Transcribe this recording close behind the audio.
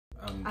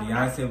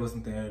Beyonce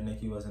wasn't there,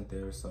 Nicki wasn't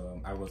there,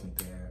 so I wasn't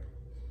there.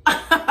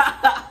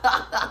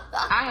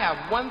 I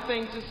have one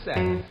thing to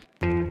say.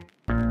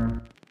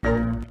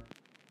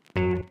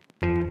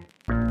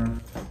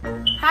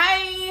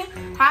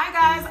 Hi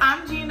guys,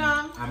 I'm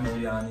Gina. I'm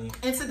Gianni.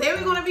 And today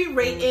we're going to be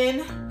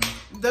rating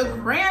the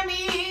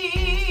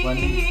Grammys.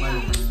 Funny.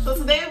 So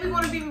today we're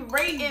going to be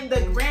rating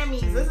the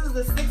Grammys. This is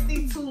the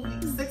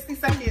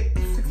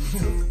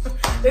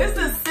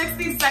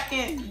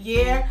 62nd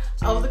year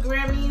of the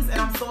Grammys,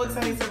 and I'm so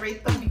excited to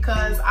rate them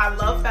because I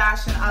love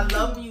fashion, I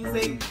love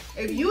music.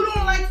 If you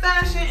don't like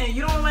fashion and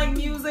you don't like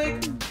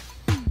music,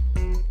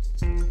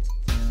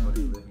 What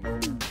are you living for?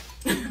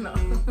 no.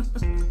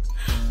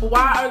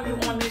 Why are you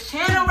on this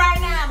channel right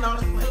now? No,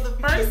 so the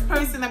first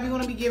person that we're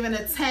going to be giving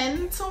a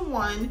 10 to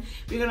 1,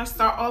 we're going to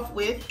start off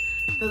with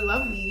the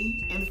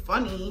lovely and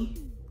funny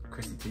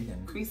Chrissy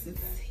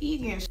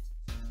Teigen.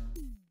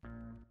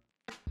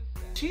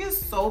 She is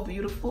so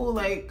beautiful.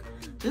 Like,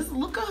 just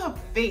look at her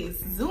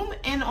face. Zoom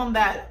in on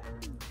that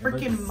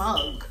freaking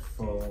mug.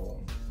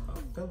 Full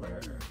of filler.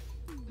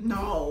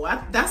 No,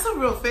 that's a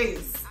real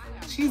face.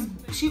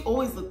 She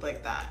always looked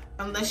like that.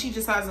 Unless she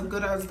just has a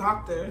good ass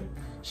doctor.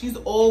 She's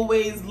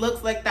always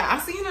looks like that.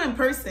 I've seen her in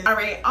person. All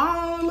right.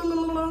 I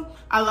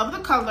love the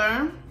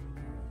color.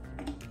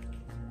 I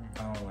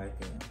don't like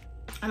it.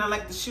 And I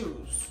like the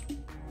shoes.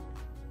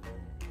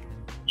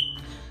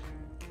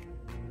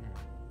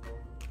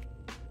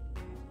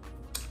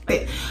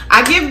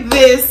 I give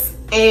this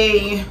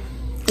a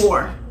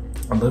 4.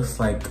 It looks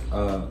like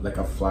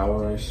a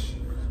flowerish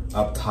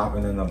up top,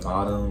 and then the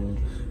bottom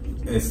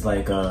it's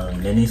like a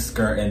mini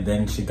skirt, and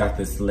then she got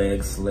this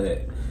leg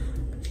slit.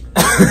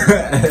 What's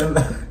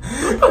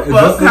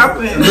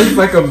happening? It looks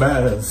like a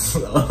mess.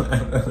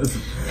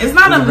 It's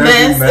not a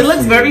mess. It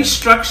looks very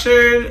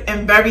structured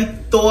and very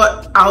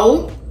thought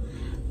out,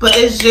 but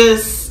it's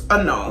just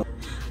a no.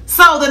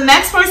 So the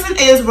next person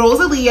is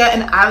Rosalia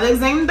and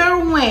Alexander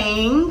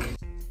Wang.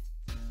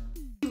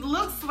 She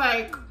looks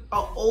like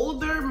an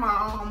older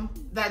mom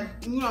that,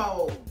 you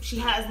know, she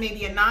has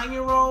maybe a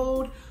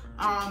 9-year-old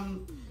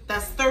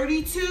that's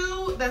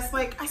 32, that's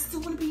like, I still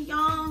want to be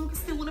young, I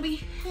still want to be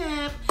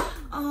hip.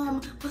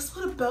 Let's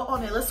put a belt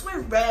on it. Let's wear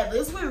red.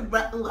 Let's wear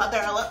red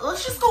leather.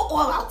 Let's just go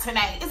all out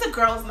tonight. It's a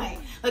girls' night.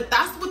 Like,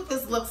 that's what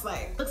this looks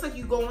like. Looks like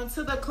you go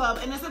into the club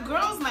and it's a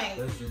girls' night.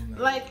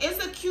 Like,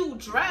 it's a cute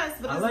dress,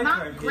 but it's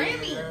not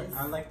Grammys.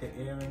 I like the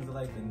earrings, I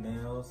like the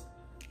nails,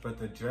 but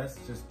the dress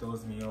just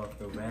throws me off.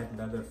 The red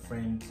leather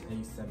fringe,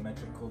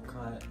 asymmetrical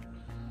cut.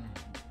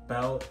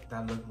 Belt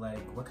that looked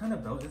like, what kind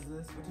of belt is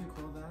this? What do you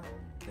call that?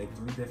 Like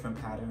 3 different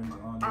patterns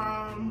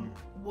on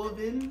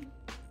woven,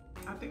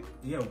 I think.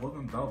 Yeah,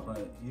 woven belt,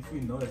 but if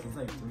you notice, it's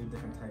like 3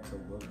 different types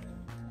of woven.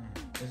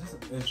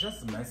 It's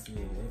just messy.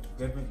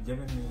 It's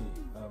giving me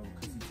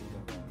Chrissy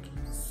Teigen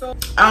vibes. So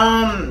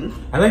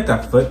I like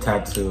that foot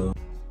tattoo.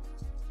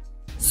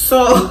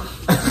 So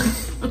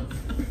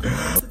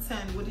to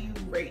 10, what do you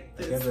rate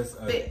this? I give this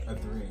fit? a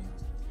 3.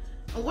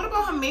 And what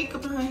about her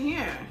makeup and her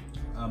hair?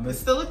 It's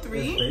still a 3.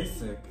 It's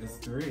basic. It's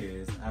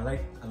 3. I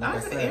like I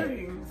said,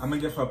 earrings. I'm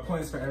gonna give her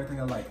points for everything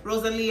I like.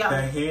 Rosalia.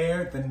 The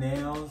hair, the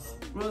nails.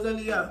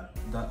 Rosalia.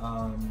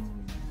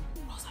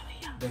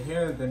 The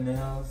hair, the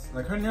nails.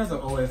 Like, her nails are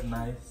always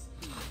nice.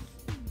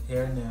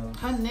 Hair, nails.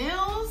 Her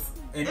nails?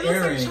 And it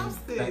earrings. looks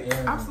like chopsticks.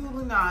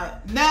 Absolutely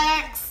not.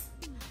 Next.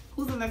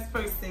 Who's the next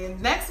person?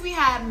 Next we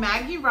have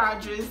Maggie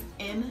Rogers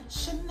in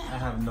Chanel. I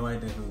have no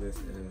idea who this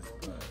is,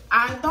 but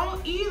I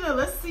don't either.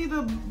 Let's see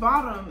the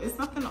bottom. It's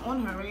nothing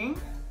on her, right?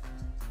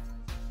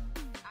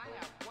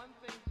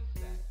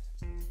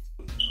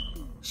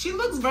 She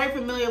looks very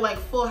familiar, like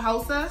Full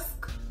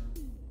House-esque.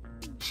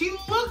 She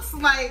looks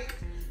like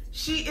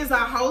she is a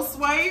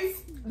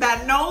housewife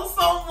that knows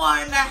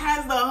someone that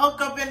has the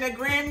hookup in the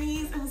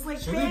Grammys and it's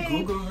like, should babe, we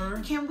Google her?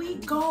 Can we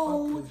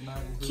go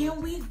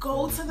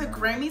to the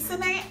Grammys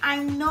tonight?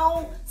 I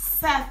know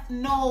Seth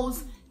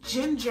knows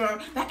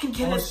Ginger that can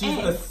get us in.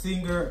 She's a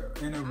singer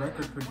and a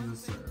record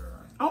producer.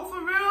 Oh,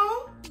 for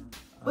real?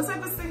 What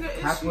type of singer is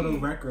she? Capitol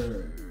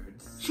Records.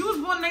 She was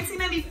born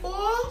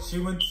 1994? She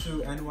went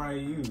to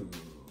NYU.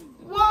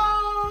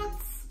 What?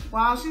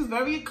 Wow, she's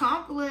very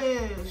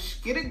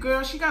accomplished. Get it,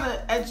 girl. She got an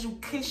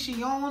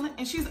education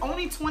and she's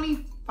only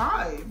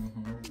 25.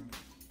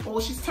 Oh,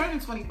 she's turning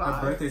 25.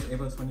 Her birthday's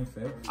April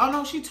 25th. Oh,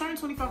 no, she turned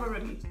 25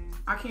 already.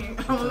 I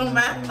don't know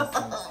math.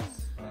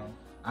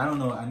 I don't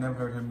know. I never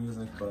heard her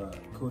music, but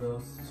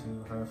kudos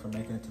to her for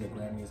making it to the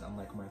Grammys,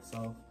 unlike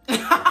myself.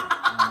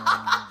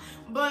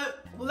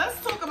 But let's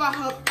talk about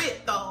her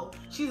fit, though.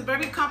 She's a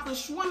very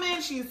accomplished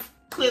woman. She's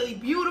clearly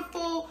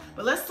beautiful,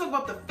 but let's talk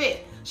about the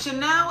fit.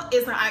 Chanel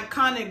is an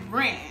iconic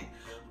brand,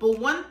 but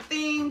one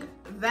thing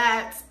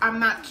that I'm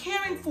not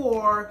caring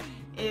for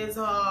is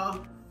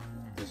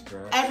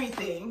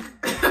everything.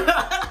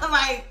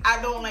 Like, I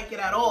don't like it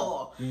at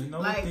all. You know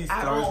like, what these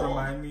stars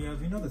remind me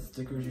of? You know the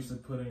stickers you used to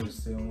put in your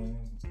ceiling?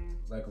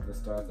 Like with the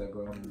stars that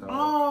go on the dog.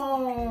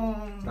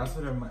 Oh. That's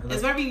what it reminds me.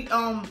 It's very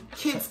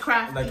kids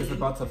crafty. Like it's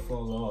about to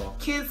fall off.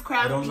 Kids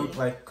crafty. It don't look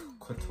like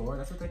couture.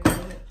 That's what they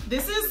call it.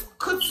 This is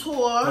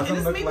couture, and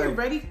it's maybe like,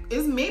 ready.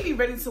 It's maybe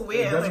ready to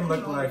wear. It doesn't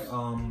look like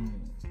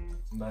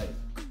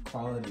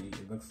quality.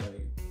 It looks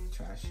like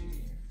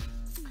trashy.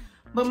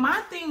 But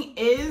my thing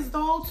is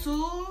though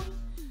too,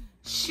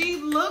 she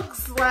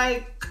looks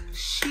like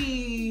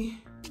she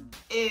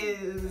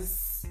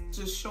is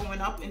just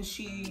showing up, and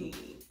she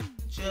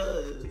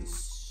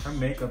just her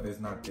makeup is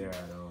not there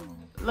at all.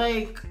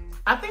 Like,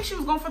 I think she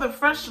was going for the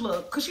fresh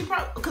look, cause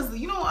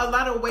you know a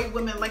lot of white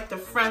women like the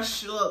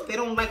fresh look. They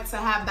don't like to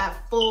have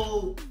that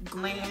full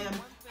glam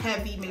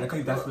heavy makeup. I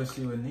think that's what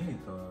she would need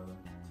though,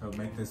 to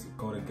make this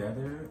go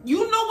together.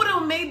 You know what would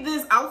have made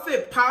this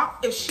outfit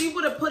pop? If she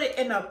would have put it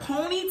in a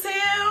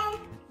ponytail,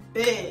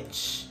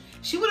 bitch.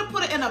 She would have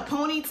put it in a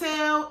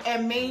ponytail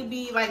and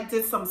maybe like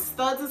did some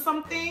studs or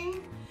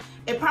something.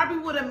 It probably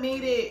would have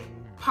made it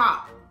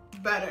pop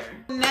better.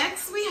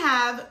 Next we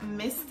have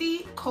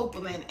Misty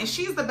Copeland, and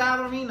she's the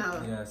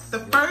ballerina. Yes. The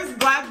first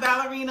black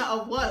ballerina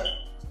of what?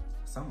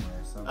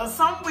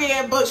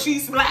 Somewhere, but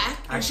she's black,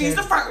 and she's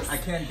the first. I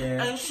can't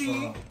dance. And she,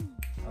 so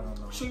I don't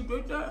know. She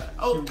did that.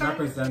 Okay. She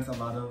represents a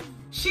lot of.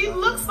 She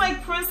looks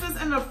like Princess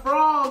and the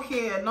Frog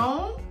here.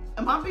 No,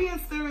 am I being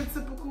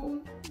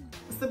stereotypical?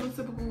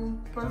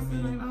 Stereotypical person. I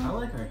mean, right now?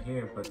 I like her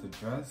hair, but the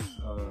dress.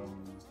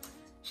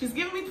 She's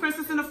giving me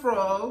Princess and the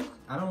Frog.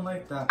 I don't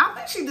like that. I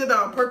think she did that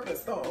on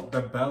purpose though.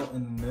 The belt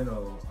in the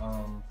middle.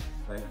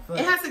 Like, I feel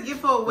it has to give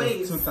her a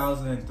waist.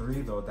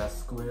 2003 though. That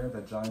square,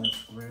 the giant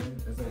square,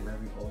 is like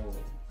very old.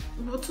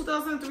 Well,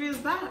 2003 is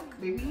back,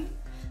 baby.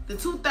 The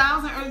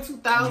 2000, early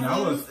 2000s. I mean, I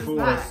was 4,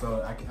 back.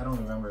 so I don't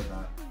remember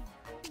that.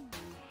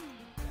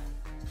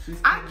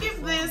 I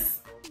give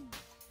this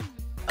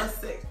a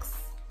 6.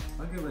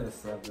 I'll give it a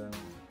 7.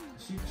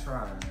 She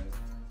tried,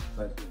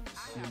 but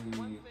she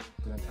didn't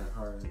try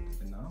hard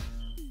enough.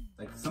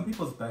 Like, some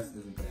people's best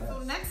isn't the best. So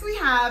next we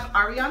have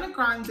Ariana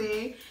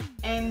Grande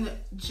and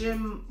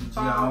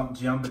Giambattista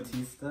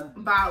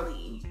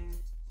Bali.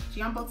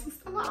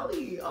 Giambattista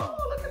Bali. Oh,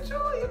 look at you.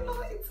 You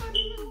know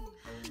Italian.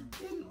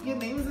 Your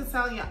name is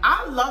Italian.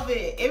 I love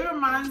it. It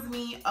reminds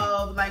me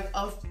of like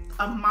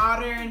a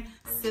modern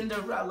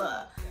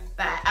Cinderella.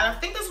 And I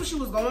think that's what she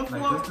was going for.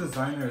 Like, this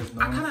designer is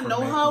known I kind of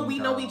know her. We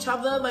know each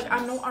other. Like, I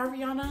know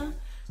Ariana.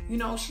 You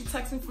know, she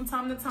texts me from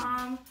time to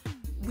time.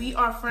 We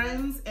are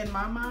friends in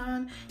my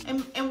mind.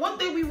 And one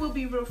day we will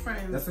be real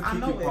friends. That's what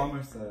Keke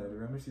Palmer said.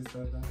 Remember she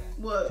said that?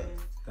 What?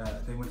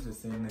 That they went to the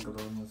same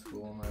Nickelodeon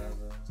school or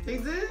whatever. They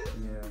did?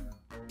 Yeah.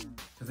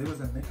 Because they was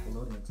in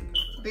Nickelodeon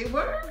together. They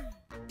were?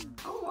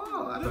 Oh,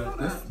 wow. I didn't know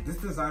that. This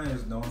designer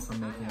is known for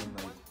making,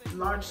 like,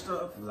 large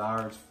stuff.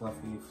 Large,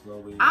 fluffy,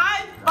 flowy.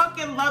 I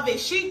fucking love it.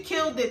 She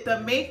killed it. The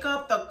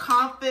makeup, the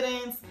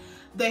confidence,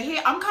 the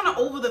hair. I'm kind of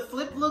over the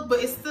flip look, but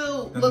it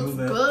still looks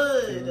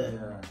good.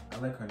 Yeah, I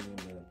like her new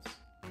lips.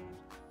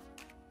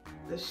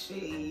 The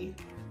shade.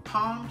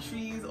 Palm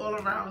trees all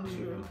around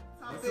you.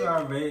 What's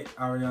our rate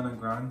Ariana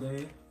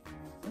Grande?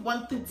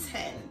 1 through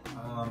 10.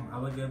 I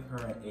would give her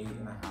an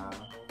 8.5.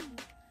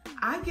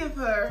 I give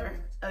her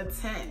a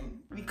 10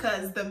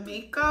 because the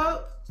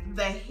makeup,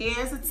 the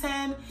hair's a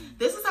 10.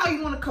 This is how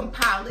you want to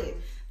compile it.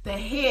 The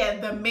hair,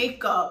 the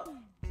makeup,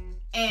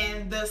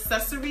 and the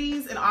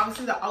accessories, and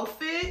obviously the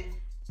outfit.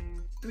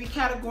 3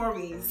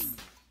 categories.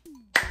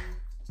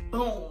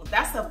 Boom.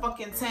 That's a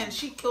fucking 10.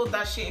 She killed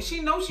that shit. She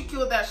knows she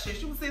killed that shit.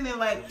 She was sitting there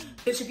like,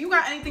 bitch, if you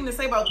got anything to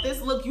say about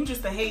this look, you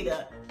just a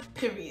hater.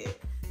 Period.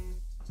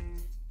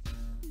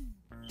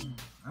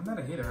 I'm not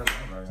a hater. I love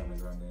Ariana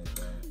Grande.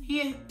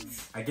 Yeah.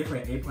 I give her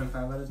an 8.5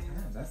 out of 10.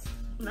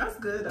 That's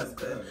good. That's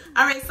good.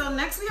 All right. So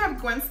next we have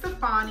Gwen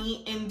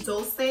Stefani in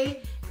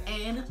Dolce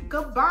and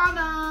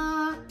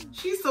Gabbana.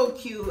 She's so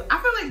cute. I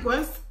feel like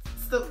Gwen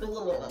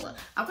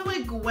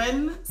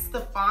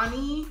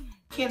Stefani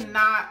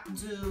cannot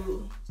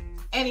do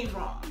any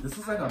wrong. This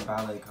is like a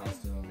ballet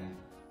costume.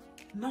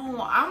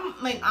 No, I'm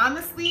like,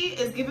 honestly,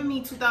 it's giving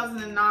me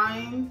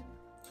 2009.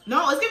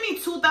 No, it's giving me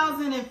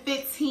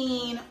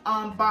 2015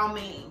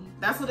 Balmain.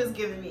 That's what it's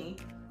giving me.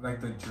 Like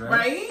the dress,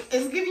 right?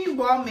 It's giving you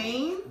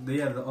Balmain.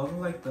 Yeah, also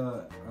like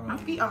the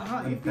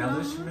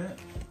embellishment.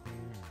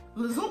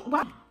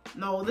 Wow.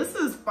 No, this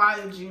is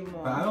fire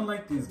Gmo. But I don't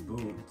like these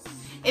boots.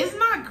 It's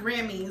not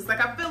Grammys. Like,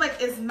 I feel like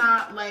it's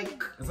not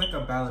like. It's like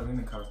a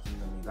ballerina costume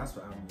to me. That's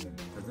what I'm getting.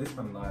 Because they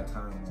spend a lot of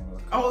time on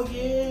the Oh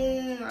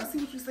yeah, I see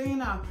what you're saying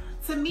now.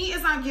 To me,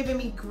 it's not giving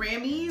me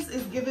Grammys.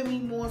 It's giving me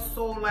more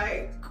so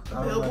like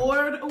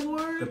Billboard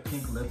awards. The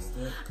pink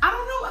lipstick. I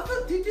don't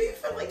know. Do you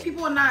feel like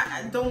people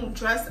don't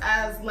dress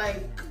as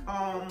like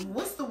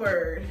what's the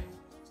word?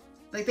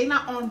 Like, they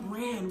not on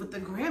brand with the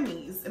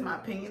Grammys, in my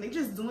opinion. They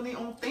just doing their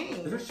own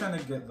thing. They're just trying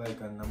to get like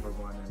a #1 in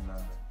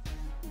the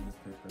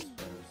newspapers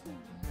for or something.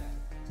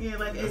 Yeah,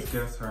 like it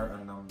gives her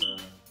a number.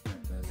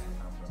 Like there's a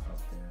number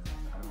up there.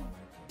 I don't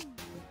like it.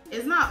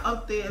 It's not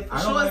up there. For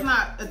sure, it's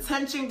not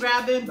attention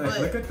grabbing. Like, but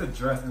look at the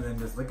dress and then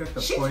just look at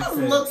the she pointed. just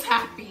looks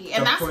happy,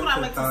 and that's what I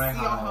like to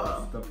see on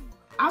her.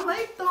 I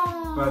like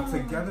them. But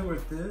together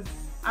with this,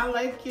 I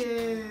like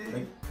it.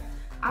 Like,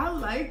 I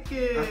like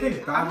it. I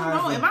think I don't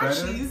know. Am I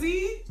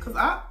cheesy? Cause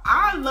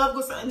I love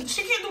Gusana.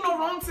 She can't do no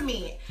wrong to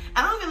me.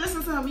 I don't even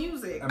listen to her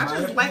music. I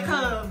just like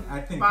her. I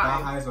think vibe.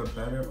 thigh highs are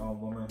better on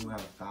women who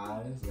have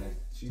thighs. Like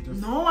she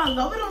just. No, I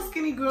love it on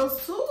skinny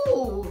girls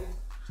too.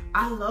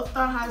 I love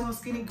thigh highs on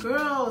skinny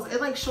girls. It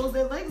like shows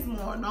their legs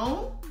more.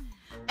 No.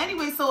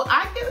 Anyway, so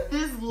I give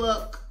this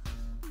look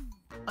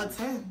a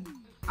 10.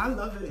 I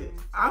love it.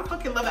 I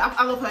fucking love it.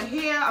 I love her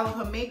hair. I love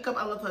her makeup.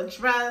 I love her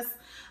dress.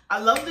 I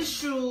love the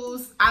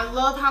shoes. I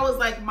love how it's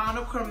like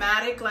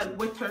monochromatic, like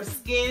with her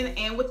skin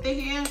and with the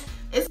hair.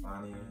 It's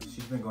funny.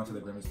 She's been going to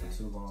the Grammys for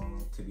too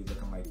long to be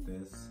looking like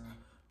this.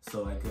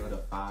 So I give it a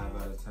 5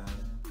 out of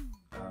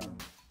 10.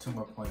 2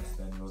 more points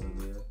than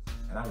Rosalia.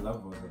 And I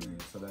love Rosalia,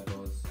 so that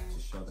goes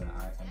to show that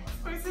I am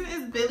a person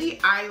is Billie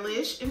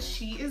Eilish, and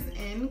she is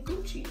in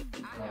Gucci.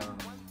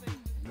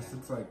 This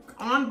is like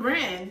on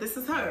brand. This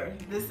is her.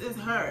 This is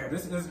her.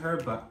 This is her,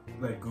 but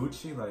like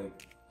Gucci,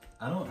 like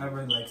I don't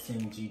ever like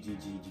seeing G.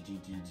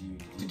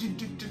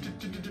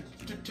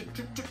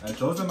 Like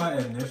those are my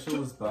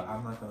initials, but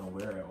I'm not gonna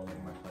wear it all over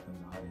my fucking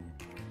body.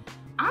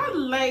 I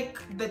like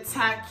the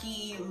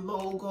tacky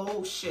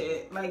logo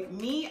shit. Like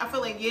me, I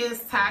feel like yeah,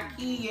 it's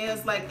tacky, yeah,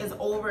 it's like it's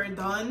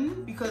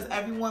overdone because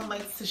everyone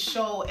likes to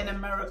show in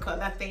America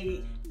that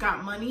they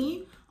got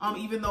money.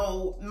 Even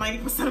though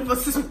 90% of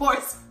us is poor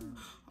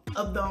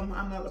of them,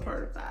 I'm not a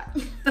part of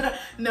that.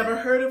 Never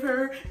heard of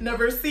her,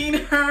 never seen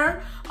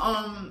her.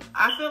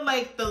 I feel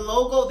like the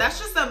logo, that's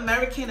just the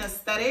American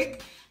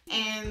aesthetic,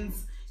 and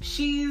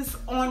she's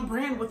on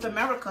brand with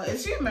America.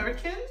 Is she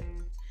American?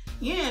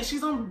 Yeah,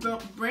 she's on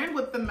brand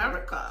with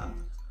America.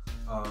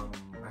 I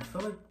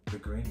feel like the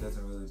green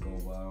doesn't really go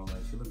well.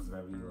 Like she looks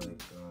very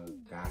like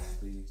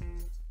ghastly.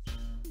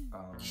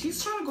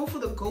 She's trying to go for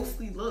the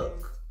ghostly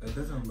look. It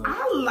doesn't look.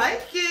 I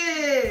like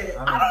it.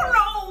 I don't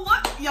know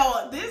what,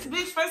 yo. This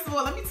bitch. First of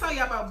all, let me tell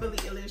you about Billie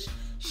Eilish.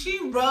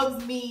 She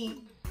rubs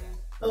me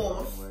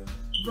off.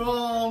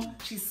 Wrong.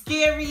 She's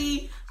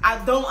scary.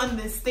 I don't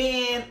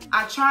understand.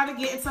 I try to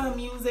get into her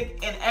music,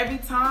 and every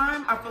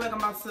time I feel like I'm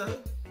about to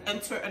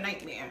enter a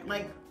nightmare.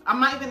 Like I'm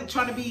not even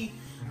trying to be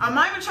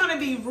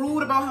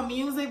rude about her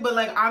music, but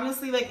like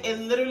honestly, like it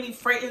literally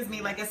frightens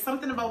me. Like it's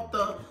something about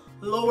the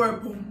lower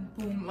boom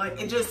boom. Like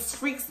it just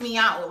freaks me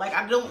out. Like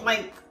I don't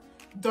like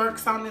dark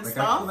sounding like,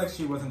 stuff. I feel like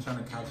she wasn't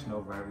trying to catch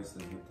no viruses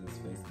with this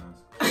face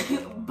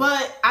mask.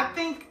 But I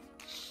think,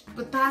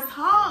 but that's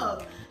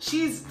her.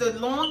 She's the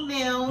long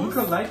nails. You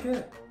could like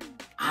it.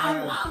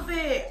 I love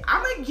it.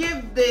 I'm gonna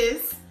give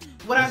this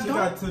what I don't. She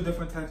got 2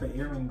 different types of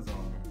earrings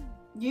on.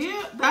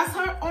 Yeah, that's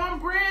her on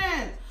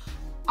brand.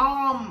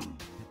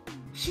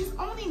 She's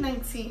only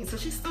 19, so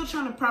she's still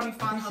trying to probably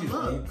find her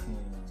look. 18.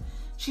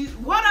 She's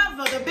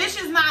whatever. The bitch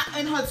is not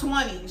in her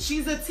 20s.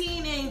 She's a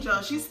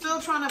teenager. She's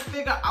still trying to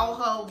figure out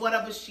her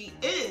whatever she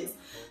is.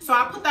 So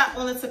I put that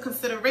all into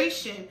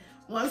consideration.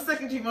 1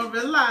 second, you gonna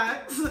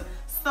relax.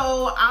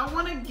 So I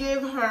want to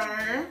give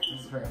her.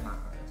 It's hurting my eyes.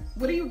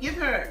 What do you give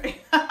her?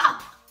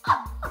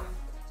 I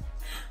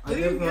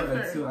give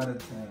her a 2 out of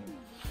 10.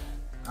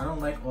 I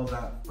don't like all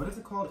that. What is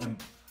it called?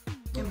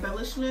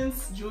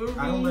 Embellishments, jewelry.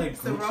 I don't like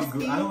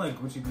Gucci. I don't like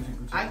Gucci.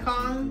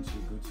 Icon.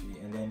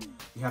 Gucci. And then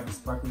you have the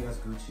sparkly ass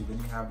Gucci. Then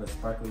you have the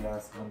sparkly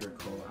ass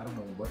undercoat. I don't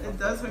know what. It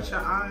does hurt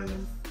your eyes.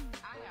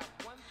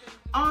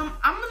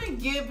 I'm gonna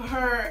give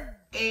her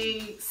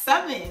a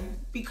 7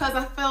 because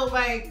I felt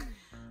like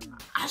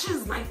I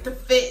just like the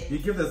fit. You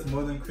give this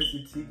more than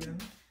Chrissy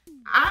Teigen?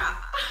 I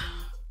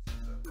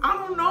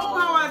don't know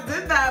how I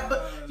did that,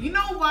 but you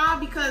know why?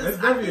 Because it's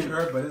very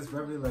her, but it's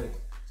very like.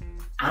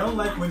 I don't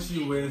like when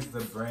she wears the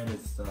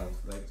branded stuff.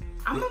 Like,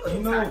 you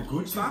know,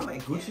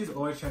 Gucci's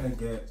always trying to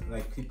get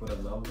like people to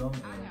love them,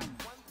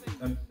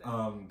 and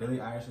Billie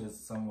Eilish is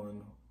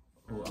someone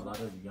who a lot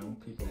of young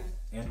people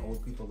and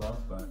old people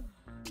love. But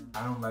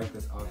I don't like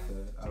this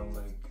outfit. I don't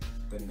like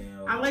the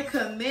nails. I like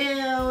her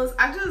nails.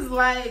 I just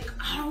like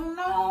I don't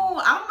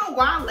know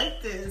why I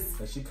like this.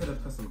 Like she could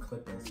have put some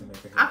clip-ins to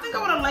make it. I think I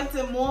would have liked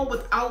it more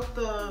without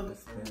the.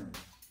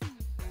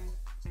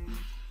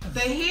 The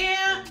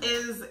hair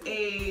is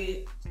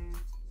a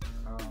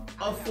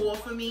 4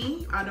 for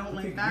me. I don't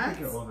like that.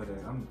 You over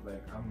there. I'm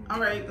all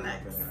right,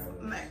 next.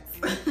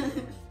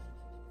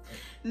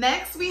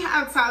 Next, we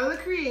have Tyler,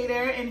 the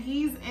Creator, and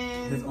he's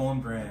in his own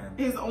brand.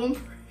 His own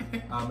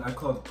brand. I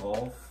call it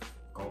golf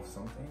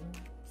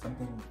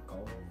something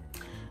golf.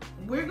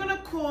 We're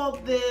gonna call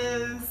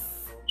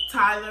this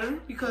Tyler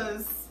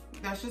because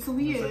that's just who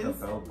he is. Like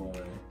a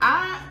bellboy.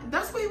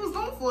 That's what he was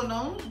going for,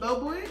 no?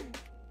 Bellboy?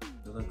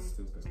 It looks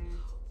stupid.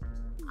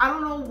 I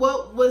don't know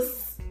what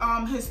was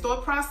his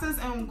thought process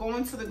and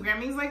going to the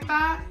Grammys like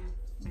that,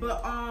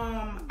 but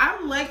I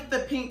like the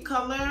pink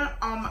color.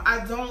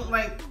 I don't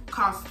like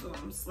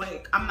costumes.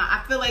 Like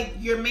I feel like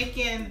you're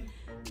making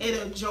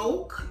it a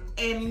joke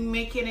and you're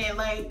making it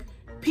like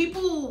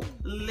people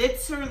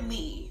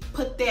literally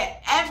put their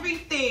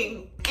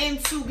everything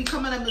into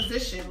becoming a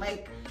musician.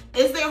 Like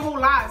it's their whole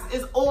lives.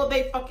 It's all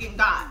they fucking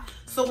got.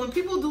 So when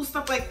people do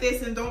stuff like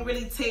this and don't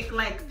really take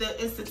like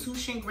the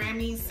institution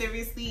Grammys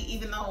seriously,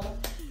 even though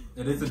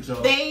It is a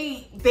joke.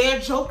 They're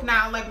a joke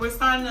now. Like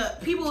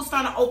people are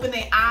starting to open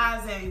their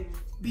eyes and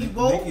be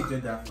woke. Nicki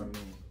did that for me.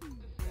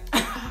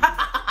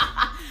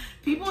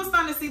 People are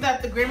starting to see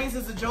that the Grammys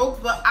is a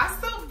joke, but I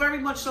still very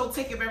much so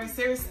take it very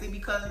seriously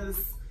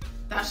because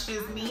that's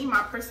just me,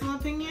 my personal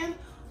opinion.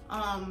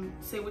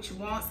 Say what you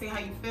want, say how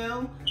you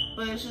feel,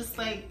 but it's just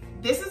like,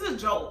 this is a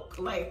joke.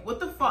 Like, what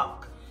the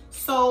fuck?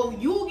 So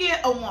you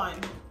get a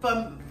 1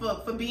 for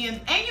being,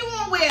 and you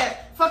gonna wear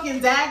fucking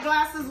dad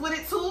glasses with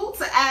it too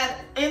to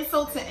add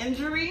insult to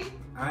injury.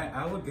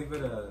 I would give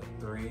it a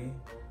 3.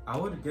 I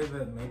would give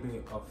it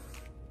maybe a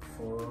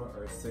 4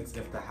 or 6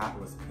 if the hat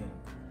was pink.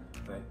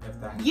 Like if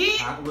the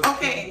hat was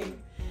pink.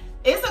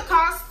 It's a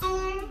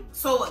costume,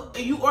 so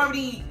you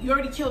already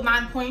killed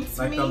 9 points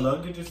for me. Like the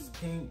luggage is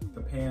pink,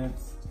 the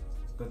pants,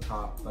 the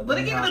top. But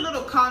it gave it a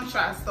little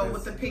contrast though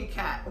with the pink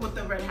hat, with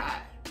the red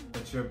hat.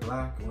 But you're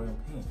black wearing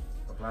pink.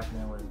 A black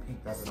man wearing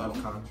pink, that's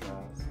enough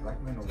contrast. Black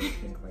men don't wear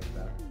pink like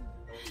that.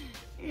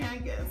 Yeah, I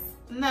guess.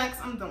 Next,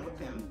 I'm done with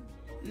him.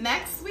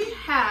 Next we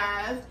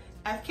have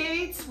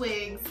FKA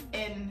Twigs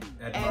and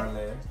Ed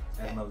Malé.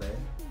 I don't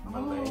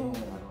know.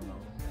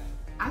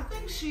 I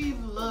think she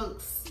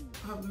looks,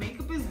 her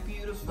makeup is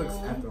beautiful.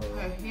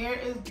 Her hair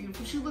is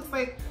beautiful. She looks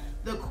like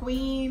the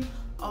queen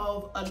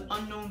of an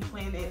unknown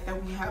planet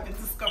that we haven't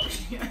discovered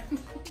yet.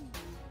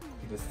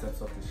 She just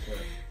steps off the ship.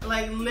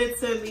 Like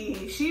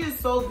literally, she is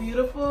so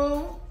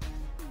beautiful.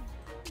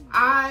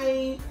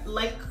 I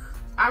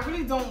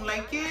really don't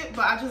like it,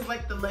 but I just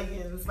like the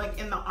leggings, like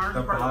in the arm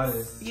the parts.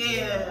 Bodice.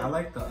 Yeah. I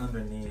like the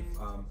underneath.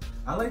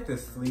 I like the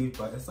sleeve,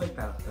 but it's like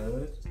that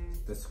hood,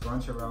 the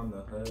scrunch around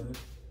the hood.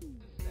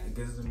 It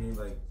gives me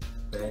like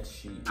bed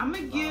sheet. I'm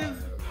gonna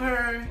give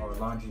her or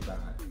laundry bag.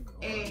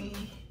 You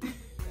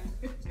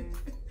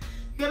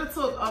gotta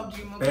talk up,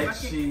 Jimo. Bed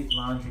sheet,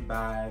 laundry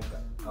bag.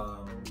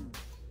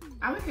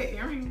 I like her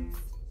earrings.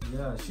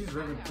 Yeah, she's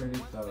really pretty.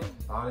 The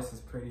bodice is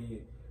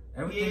pretty.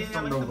 Everything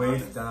from the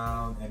waist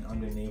down and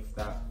underneath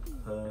that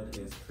hood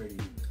is pretty.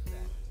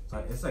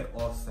 But it's like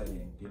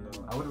offsetting, you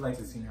know. I would have liked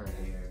to see her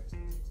hair.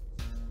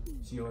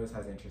 She always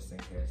has interesting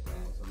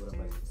hairstyles. I would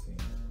have liked to see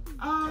it.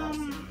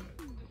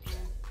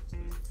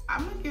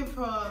 I'm gonna give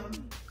her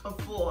a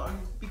 4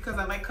 because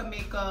I like her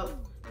makeup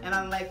and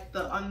I like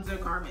the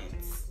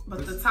undergarments.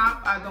 But the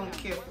top, I don't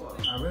care for.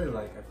 I really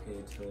like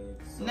FKA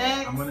Twigs. So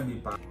Next, I'm gonna be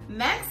buying.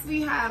 Next,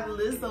 we have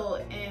Lizzo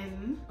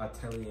in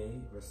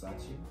Atelier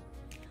Versace.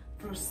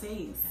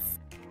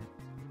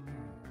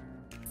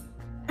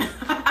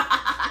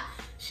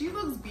 She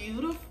looks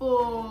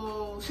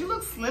beautiful. She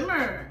looks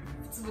slimmer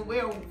for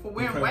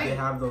wearing white. They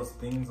have those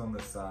things on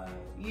the side.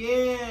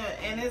 Yeah,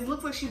 and it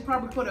looks like she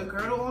probably put a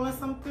girdle on or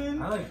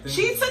something. I like things.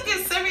 She took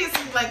it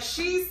seriously. Like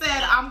she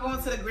said, I'm going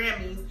to the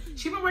Grammys.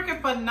 She been working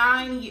for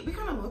 9 years. We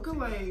kind of look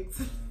alike.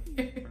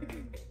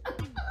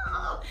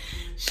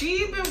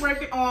 She been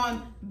working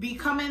on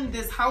becoming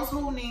this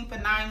household name for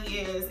 9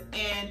 years,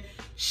 and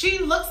she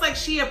looks like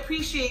she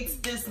appreciates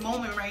this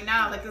moment right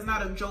now. Like it's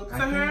not a joke to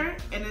her,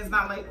 and it's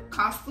not like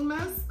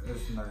costume-esque.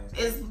 It's nice.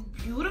 It's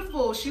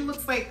beautiful. She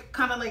looks like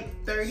kind of like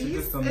 30s. She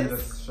just told me to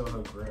show her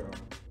grill.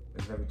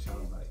 It's very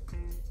childlike.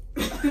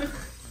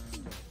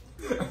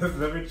 It's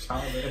very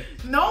childish.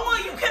 No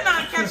one, you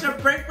cannot catch a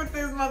break with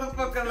this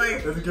motherfucker.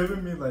 Like it's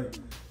giving me like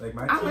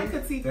my teeth. I like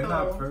her teeth. They're though.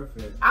 Not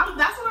perfect.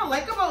 That's what I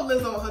like about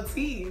Lizzo. Her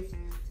teeth.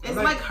 It's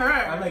like her.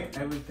 I like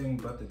everything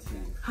but the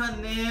teeth. Her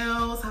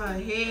nails, her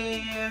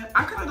hair.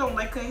 I kind of don't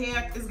like her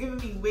hair. It's giving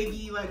me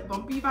wiggy, like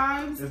bumpy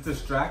vibes. It's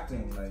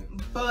distracting, like.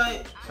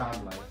 But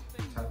childlike.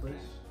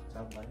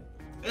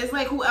 It's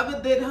like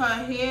whoever did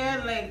her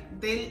hair, like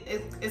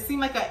it seemed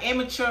like an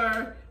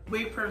amateur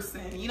wig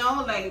person, you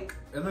know, like.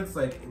 It looks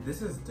like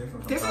this is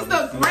different. This is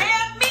the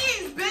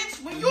Grammys, bitch.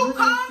 When you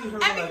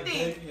come,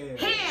 everything,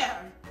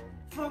 hair,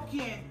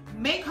 fucking.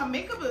 Her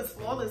makeup is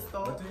flawless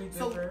though.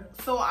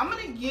 So I'm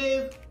gonna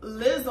give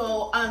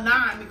Lizzo a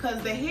 9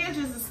 because the hair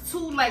just is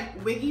too like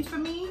wiggy for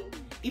me.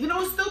 Even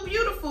though it's still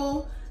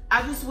beautiful,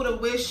 I just would have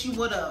wished she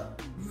would have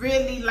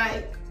really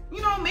like,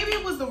 you know, maybe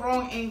it was the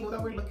wrong angle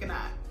that we're looking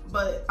at.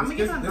 But I'm gonna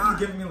give her a 9. This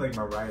is giving me like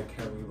Mariah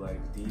Carey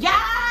like deep.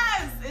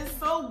 Yes, it's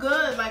so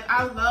good. Like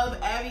I love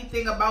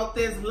everything about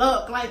this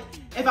look. Like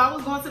if I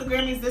was going to the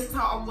Grammys, this is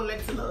how I would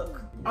like to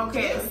look.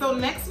 Okay, so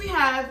next we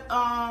have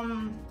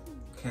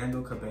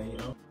Candle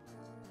Cabello.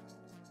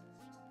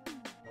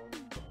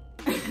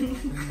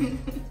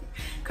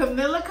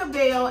 Camila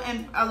Cabello,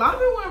 and a lot of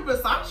people wearing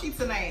Versace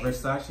tonight.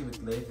 Versace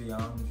with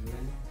Le'Veon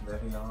Jewelry.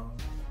 Le'Veon.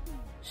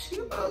 She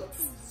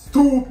looks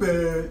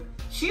stupid.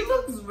 She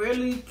looks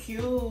really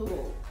cute.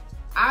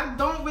 I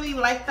don't really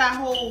like that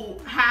whole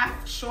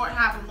half short,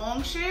 half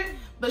long shit,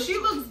 but she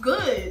looks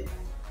good.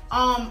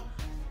 Her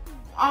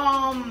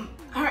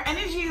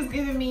energy is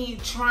giving me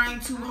trying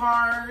too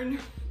hard,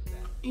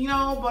 you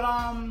know, but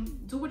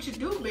do what you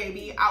do,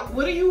 baby.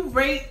 What do you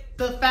rate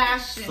the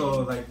fashion?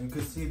 So like you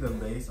could see the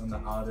lace on the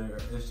outer.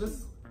 It's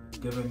just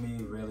giving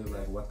me really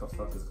like what the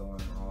fuck is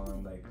going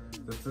on. Like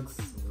this looks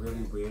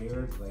really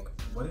weird. Like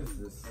what is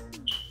this?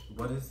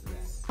 What is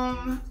this?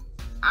 I'm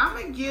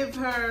gonna give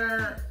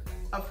her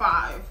a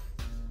 5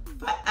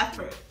 for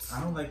effort. I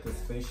don't like this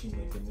face she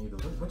making either.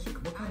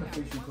 What kind of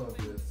face you call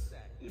this?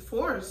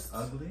 Forced.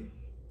 Ugly?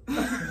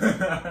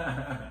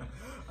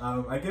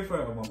 I give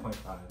her a 1.5.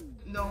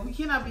 No, we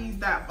cannot be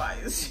that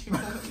biased.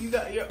 You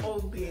got your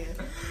old being.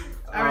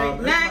 All right,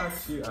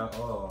 next. It's not cute at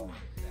all.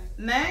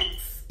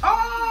 Next.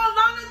 Oh,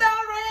 Lana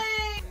Del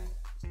Rey.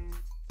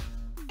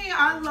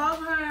 I love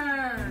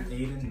her.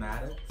 Aiden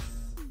Maddox,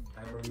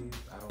 I believe.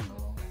 I don't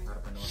know how to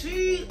pronounce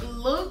She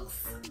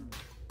looks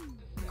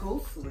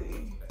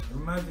ghostly. It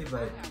reminds me of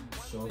like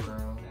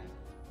Showgirl.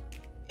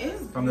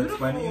 It's from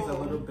beautiful. the 20s a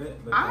little bit.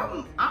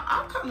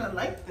 I kind of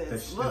like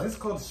this. Is this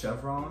called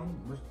Chevron?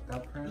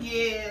 That print?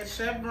 Yeah,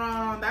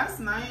 Chevron. That's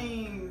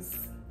nice.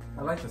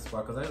 I like the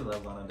sparkles. I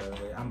love Lana Del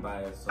Rey. I'm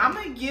biased. So I'm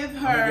gonna give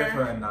her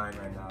a 9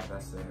 right now.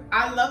 That's it.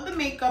 I love the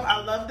makeup.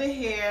 I love the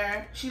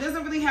hair. She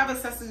doesn't really have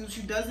accessories.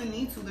 She doesn't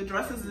need to. The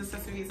dress is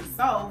accessories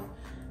itself.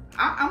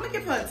 I'm gonna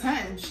give her a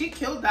 10. She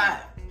killed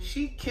that.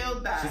 She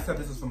killed that. She said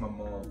this was from a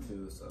mall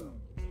too. So.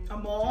 A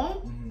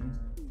mall? Mm-hmm.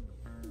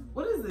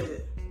 What is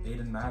it?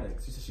 Aiden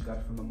Maddox. She said she got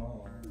it from the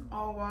mall.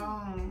 Oh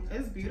wow,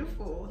 it's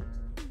beautiful.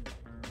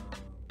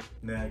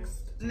 Next.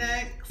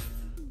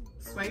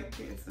 Swipe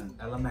Pearson.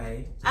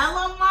 LMA.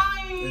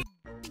 LMA.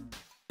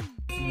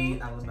 Me,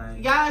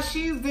 LMA. Yeah,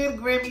 she did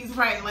Grammys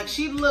right. Like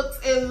it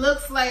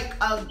looks like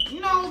a,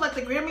 like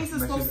the Grammys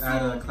is supposed to.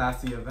 At a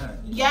classy event.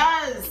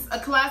 Yes, a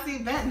classy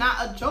event, not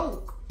a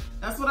joke.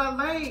 That's what I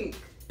like.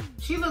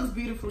 She looks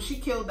beautiful. She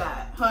killed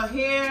that. Her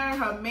hair,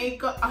 her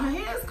makeup. Her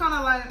hair is kind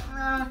of like,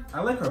 I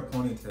like her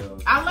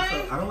ponytails. I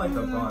don't like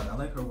the bun. I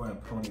like her wearing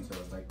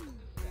ponytails. Like,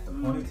 the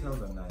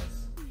ponytails are nice.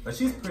 But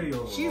she's pretty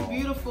overall. She's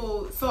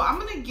beautiful. So I'm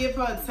going to give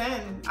her a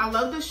 10. I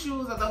love the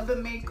shoes. I love the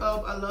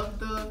makeup. I love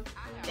the...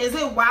 Is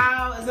it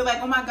wow? Is it like,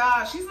 oh my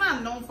God? She's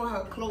not known for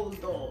her clothes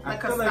though.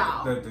 Like her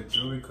style. Like the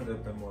jewelry could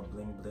have been more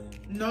bling bling.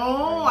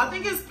 No, I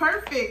think it's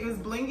perfect. It's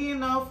blingy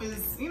enough.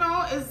 It's,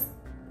 it's...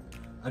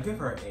 I give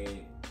her an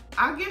 8.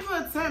 I'll give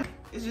her a 10.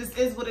 It just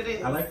is what it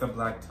is. I like the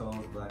black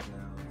toes, black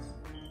nails.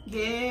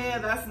 Yeah,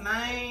 that's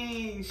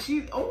nice.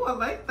 I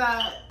like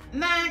that.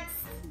 Next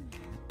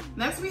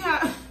we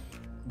have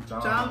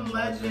John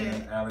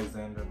Legend.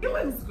 Alexander. He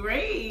looks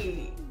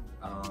great.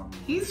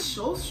 He's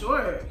so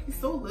short. He's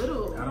so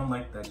little. I don't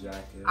like that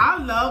jacket. I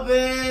love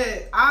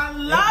it.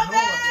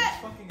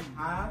 It's fucking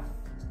half.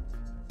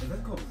 Is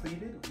that called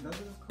pleated? Is that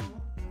what it's called?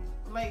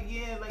 Like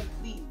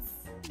pleats.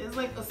 It's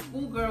like a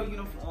schoolgirl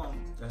uniform.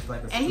 That's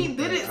like a and he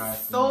did it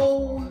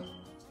so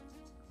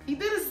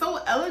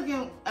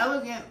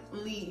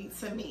elegantly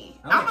to me.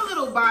 I'm a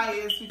little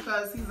biased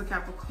because he's a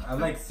Capricorn. I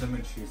like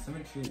symmetry.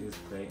 Symmetry is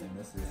great, and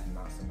this is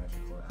not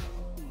symmetrical at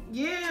all.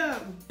 Yeah.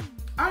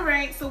 All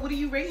right. So what do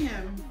you rate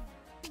him?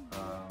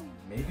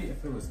 Maybe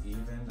if it was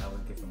even, I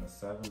would give him a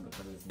 7,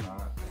 because it's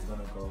not. It's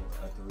gonna go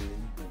a 3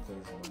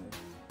 because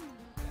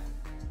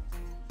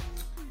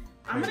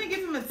I'm gonna give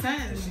him a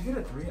 10. Did she get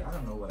a 3? I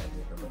don't know what I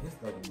did her, but his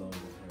like low with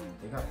her.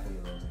 They got pretty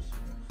low this year.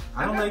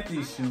 I don't like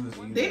these shoes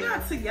either. They're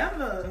not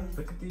together.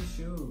 Look at these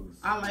shoes.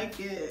 I like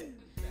it.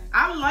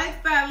 I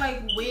like that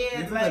weird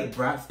These are like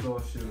brat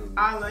store shoes.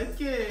 I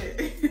like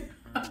it.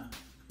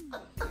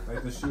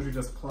 Like the shoes you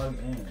just plug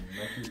in.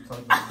 Like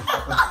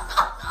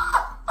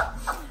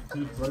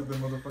you plug the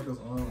motherfuckers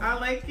on. I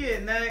like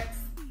it. Next.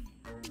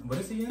 What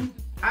is he in?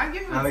 I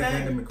give him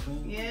Alexander 10.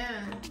 McQueen.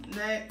 Yeah.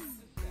 Next.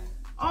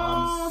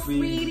 Oh,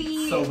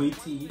 sweetie.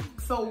 Sweetie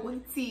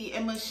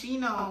and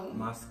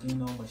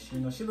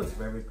Machino. She looks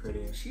very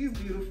pretty. She's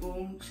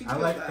beautiful. I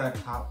like that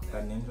top,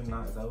 that ninja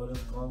knot. Is that what it's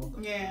called?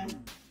 Yeah.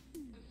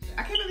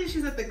 I can't believe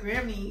she's at the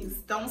Grammys.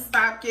 Don't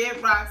stop,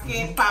 get rocks,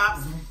 get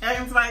pops.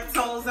 Everyone's my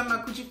toes and my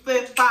coochie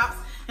flip flops.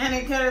 And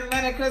it could have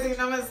been crazy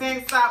number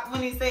saying stop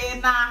when he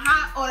said nah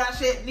hot or that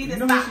shit need to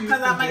stop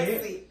because I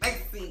might see.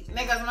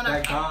 Niggas wanna.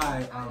 That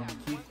guy,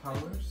 Keith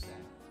Powers.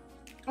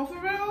 Oh, for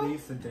real? They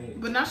used to date.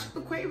 But now she's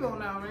with Quavo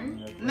now, right?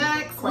 Yeah,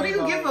 Next. Quavo. What do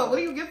you give her? What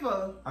do you give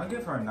her? I'll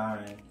give her a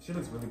 9. She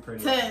looks really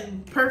pretty.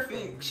 10.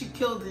 Perfect. She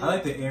killed it. I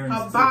like the earrings.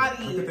 Her too.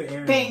 body. Look at the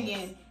earrings.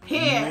 Banging.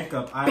 Hair.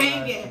 Makeup.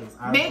 Banging.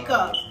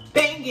 Makeup.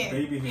 Banging.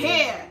 Baby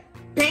hair.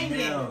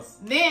 Banging.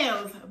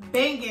 Nails.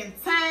 Banging.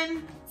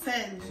 10.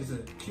 She's a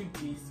cutie,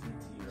 right?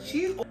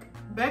 She's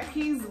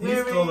Becky's He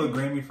wearing. stole a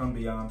Grammy from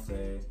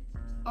Beyonce.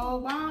 Oh,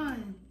 why?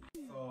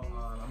 So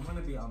I'm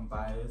gonna be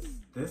unbiased.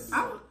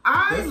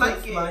 I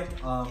like it. Like,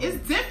 it's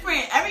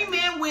different. Every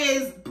man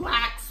wears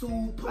black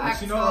suit, black.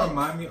 You know what it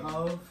remind me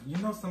of? You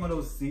know some of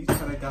those seats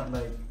that I got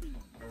like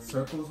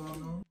circles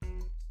on them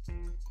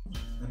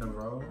in a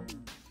row?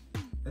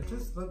 It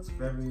just looks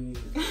very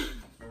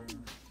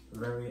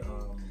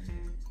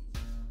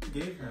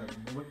gave him.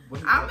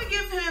 I'm gonna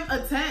give him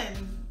a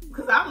 10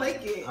 because I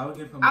like it. I would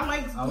give him. I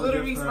like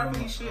glittery,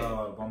 sparkly shit.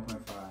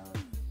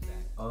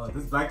 1.5.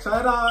 This is Black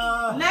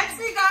China. Next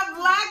we got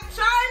Black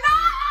China.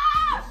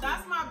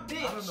 That's my bitch.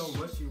 I don't know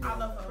what she wears, I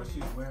love her. but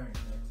she's wearing it.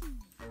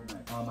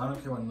 I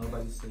don't care what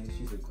nobody says.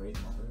 She's a great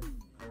mother.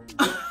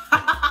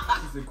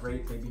 She's a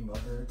great baby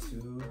mother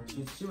too.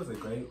 She was a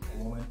great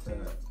woman to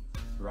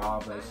raw,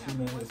 but she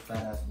made his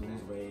fat ass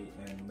lose weight,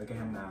 and look at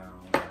him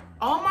now.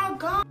 Oh my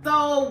god.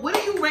 So, what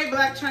do you rate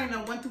Black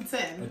China 1 through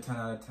 10? A 10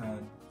 out of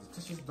 10.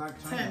 It's just Black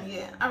China. 10,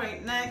 yeah.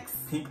 Alright, next.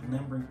 Pink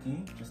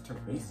Lamborghini, just to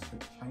race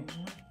with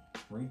China.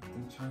 Rate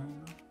the China.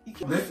 You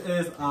can This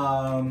is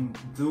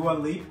Dua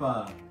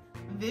Lipa.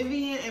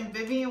 Vivian and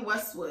Vivian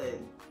Westwood.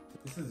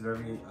 This is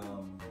very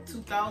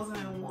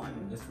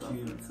 2001. It's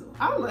cute.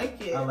 I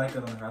like it. I like it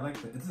on her. I like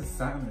it. It's a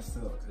satin or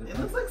silk. It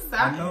looks like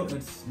satin. I know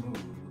it's smooth.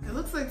 It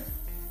looks like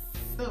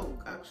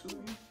silk, actually.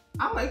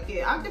 I like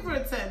it. I'll give her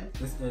a 10.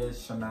 This is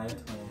Shania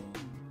Twain.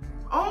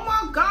 Oh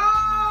my god,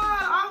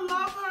 I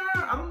love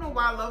her. I don't know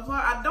why I love her.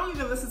 I don't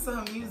even listen to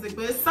her music,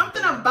 but it's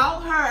something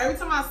about her. Every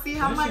time I see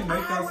her, I'm like,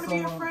 I want to be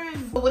your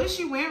friend. But what is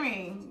she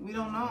wearing? We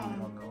don't know. I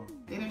don't know.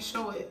 They didn't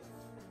show it.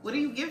 What do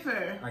you give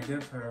her? I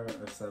give her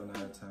a 7 out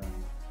of 10.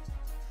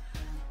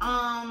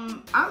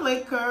 I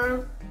like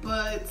her,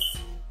 but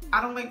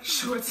I don't like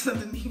shorts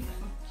underneath.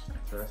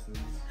 Dresses.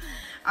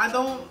 I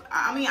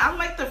mean, I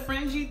like the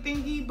fringy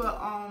thingy, but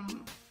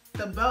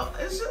the belt,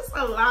 it's just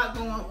a lot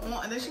going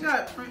on. And then she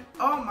got print.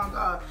 Oh my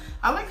god,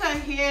 I like her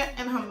hair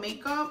and her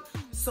makeup,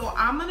 so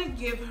I'm gonna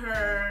give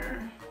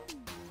her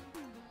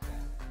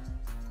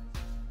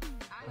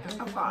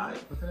a 5.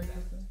 What did I give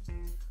her?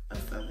 A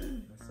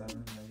 7. A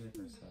 7? I gave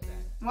her a 7.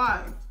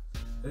 Why?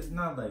 It's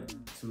not like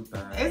too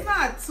bad. It's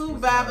not too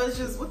bad, but it's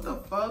just what the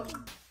fuck.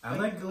 I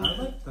like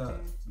the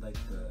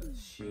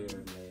sheer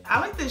layer. I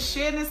like the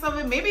sheerness of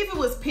it. Maybe if it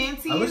was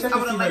panties, I wish I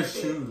would could have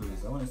see her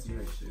shoes. I want to see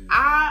her shoes.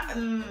 I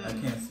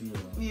can't see her.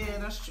 Yeah,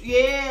 that's true.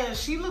 Yeah,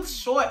 she looks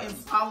short and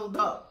swallowed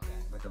up.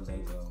 Like a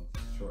Lego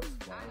short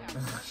squat.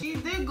 She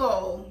did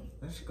go.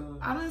 There she goes.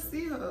 I didn't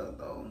see her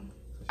though.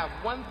 I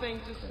have one thing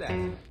to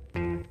say.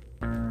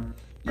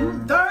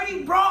 You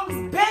dirty Bronx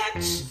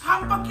bitch!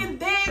 How fucking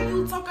dare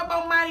you talk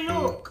about my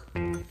look?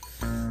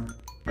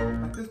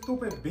 Like this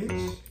stupid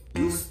bitch.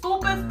 You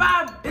stupid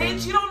fat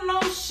bitch! You don't know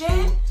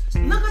shit.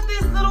 Look at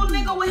this little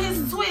nigga with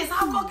his twist.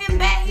 How fucking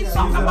dare he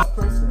talk about?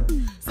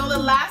 So the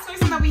last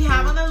person that we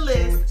have on the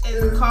list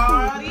is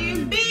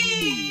Cardi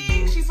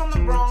B. She's from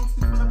the Bronx.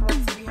 She's from the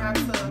Bronx, so we have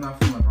to I'm not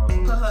from the Bronx.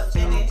 put her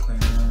in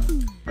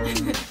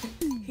it.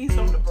 He's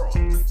from the Bronx.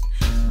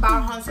 By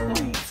Hunts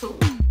Point too.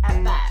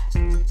 At that.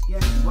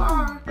 Yes, you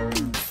are.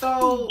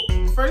 So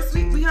first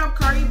week we have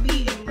Cardi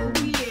B and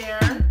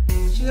Moulier.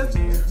 She has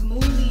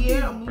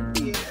Moulier or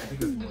Moulier.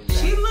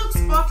 She looks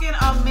fucking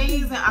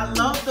amazing. I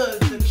love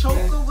the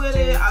choker with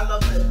it. I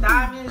love the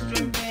diamonds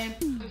dripping.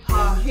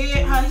 Her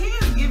hair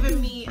is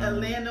giving me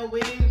Atlanta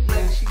wig.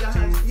 Like she got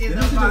her hair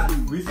Didn't she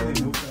just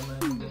recently moved to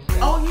Atlanta?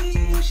 Oh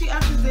yeah. She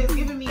actually did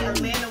giving me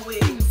Atlanta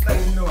wigs. Like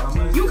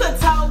you could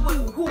tell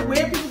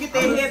where people get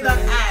their hair done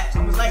at.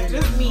 Like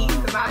just me,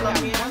 because I love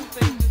hair.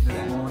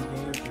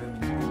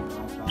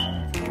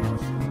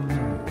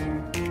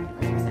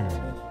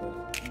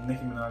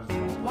 Nicki Minaj.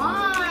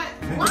 Why?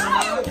 Why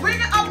are you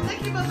bringing up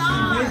Nicki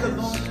Minaj?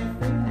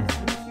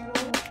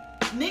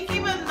 Nicki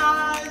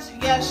Minaj,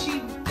 yeah,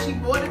 she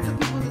brought it to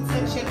people's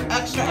attention.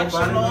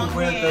 Extra long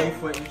hair.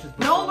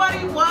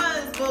 Nobody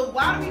was, but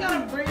why do we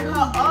gotta bring her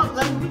up?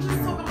 Like we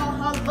just talking about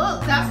her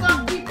look. That's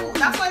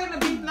why you're gonna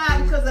be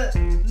mad because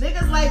of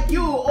niggas like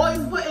you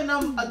always putting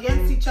them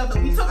against each other.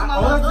 We talking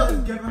about her look.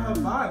 Just giving her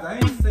vibes. I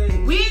ain't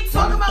say. We ain't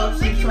talking about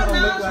Nicki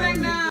Minaj right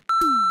now.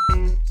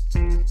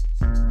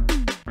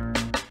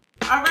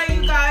 Alright,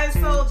 you guys,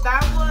 so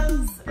that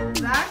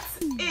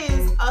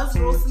is us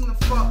roasting the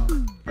fuck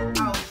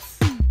out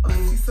of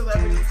these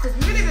celebrities. Because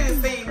we really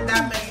didn't say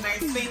that many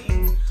nice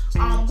things.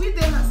 We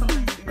did have some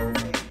nice things to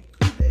say.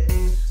 We did.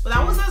 But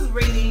that was us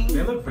rating.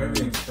 They look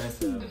very